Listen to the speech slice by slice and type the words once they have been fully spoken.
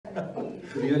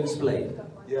Will you explain?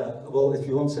 Yeah, well, if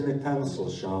you want any pencil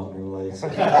sharpening later.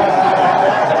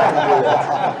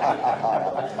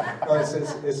 No,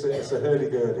 it's a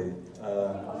hurdy-gurdy.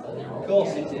 Of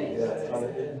course it is. Yeah, and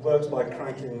it works by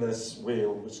cranking this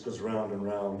wheel, which goes round and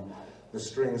round. The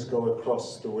strings go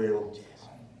across the wheel,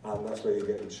 and that's where you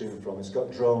get the tune from. It's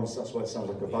got drones, that's why it sounds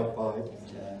like a bagpipe.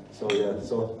 Yeah. So yeah,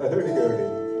 so a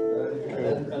hurdy-gurdy.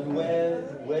 And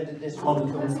where did this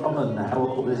one come from, and how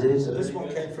old is it? This one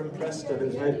came from Preston. It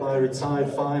was made by a retired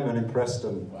fireman in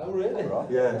Preston. Oh really?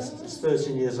 Yeah, it's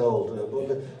 13 years old. But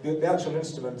the actual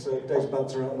instrument dates back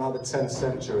to around about the 10th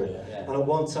century. Yeah. And at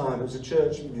one time it was a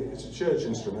church. It's a church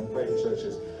instrument played in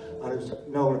churches, and it was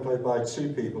normally played by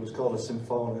two people. It's called a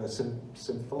symphonium, I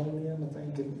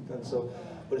think. And so,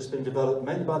 but it's been developed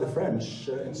mainly by the French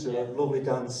into a lovely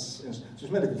dance. So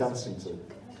it's meant to be dancing to.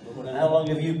 And how long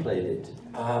have you played it?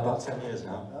 About 10 years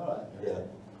now. All right. Yeah.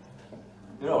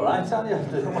 You're all right, aren't you?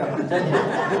 After 10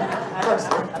 years.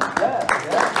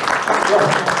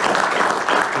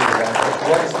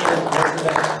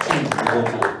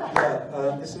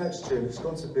 This next tune, it's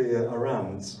going to be a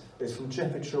rant. It's from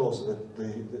Geoffrey Chaucer,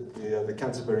 the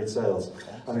Canterbury Tales,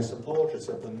 and it's a portrait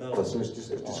of the miller. So it's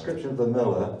just a description of the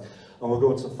miller, and we're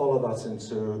going to follow that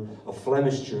into a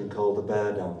Flemish tune called the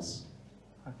Bear Dance.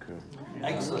 Okay.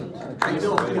 Excellent. You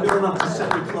don't have to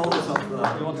set your clothes up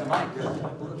there. You want a mic?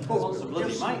 What's the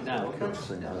bloody mic now?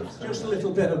 Just a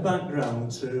little bit of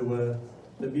background to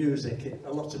the music.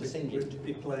 A lot of it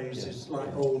he plays is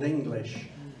like Old English,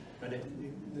 and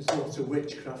there's lots of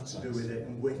witchcraft to do with it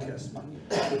and Wicca,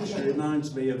 which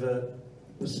reminds me of a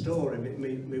story.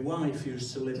 My wife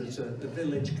used to live at a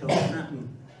village called Natton,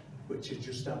 which is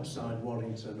just outside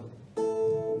Warrington,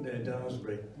 near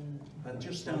Daresbury. And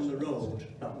just down the road,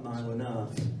 about a mile and a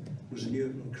half, was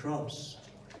Newton Cross.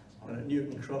 And at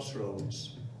Newton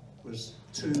Crossroads was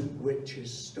two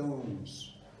witches'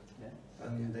 stones.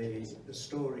 And the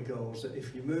story goes that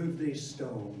if you move these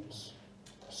stones,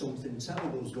 something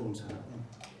terrible is going to happen.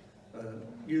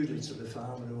 Usually to the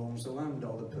farmer who owns the land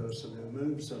or the person who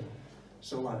moves them.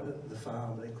 So like the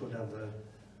farmer, he could have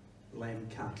lame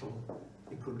cattle,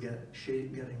 he could get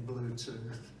sheep getting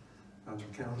Bluetooth, and the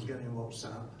cows getting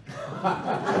WhatsApp.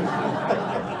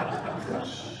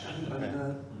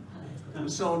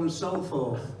 and so on and so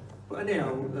forth. But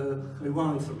anyhow, my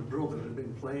wife and my brother had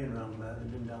been playing around there,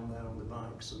 they'd been down there on the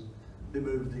bikes, and they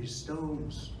moved these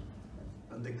stones.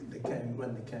 And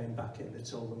when they came back in, they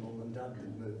told the mum and dad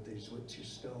they'd moved these witches'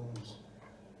 stones.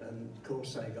 And of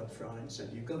course they got frightened and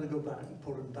said, you've got to go back and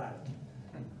put them back.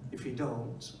 If you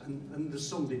don't, and the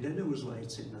Sunday dinner was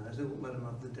waiting there, they wouldn't let them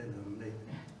have the dinner, and they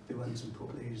went and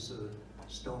put these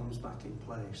stones back in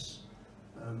place.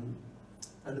 And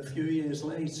a few years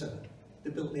later, they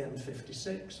built the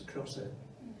M56 across it.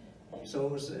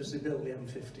 So as they built the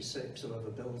M56,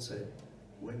 whoever built it,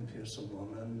 Wimpy or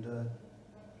someone, and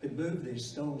they moved these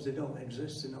stones, they don't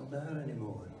exist, they're not there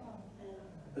anymore.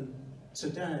 And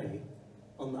today,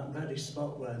 on that very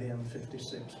spot where the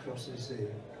M56 crosses the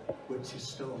witches'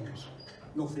 stones,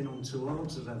 nothing untoward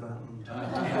has ever happened.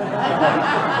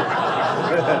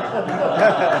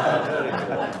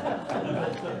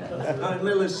 Like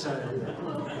Miller's saying.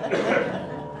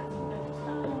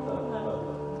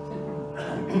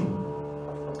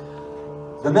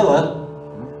 The miller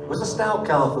was a stout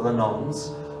calf of the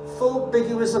nons, full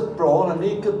vigorous of brawn and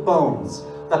eke of bones,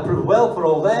 that proved well for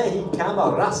all there he cam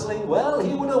a wrestling well,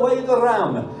 he would away the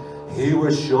ram. He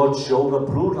was short-shouldered,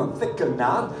 brood and thick and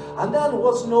gnarr, and there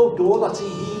was no door that he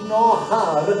heaved nor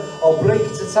hard, or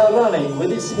breaked it a running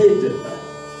with his head.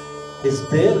 His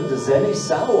beard as any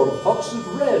sow or fox was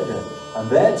red, and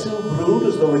thereto brood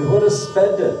as though it were a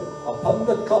sped. Upon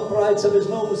the copprights of his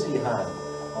nose he had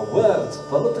a word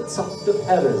full of the tuft of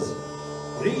herrers,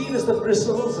 green as the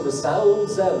bristles of a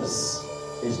sow's erse.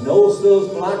 His nostrils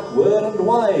black were and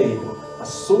wide, a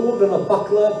sword and a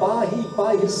buckler by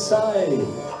his side.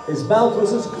 His mouth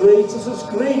was as great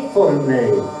for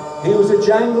me. He was a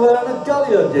jangler and a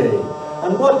galliardy,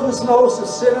 and what was most of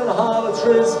sin and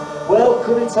harlotries, well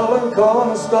could he tell and corn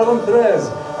and stir and threes.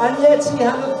 And yet he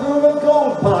had a broom of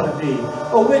gold pardy,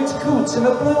 a wit coot and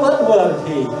a blue handword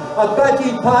he, a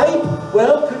baggy pipe,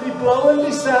 well could he blow and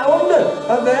be sound,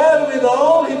 and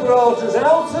therewithal he brought us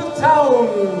out of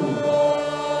town.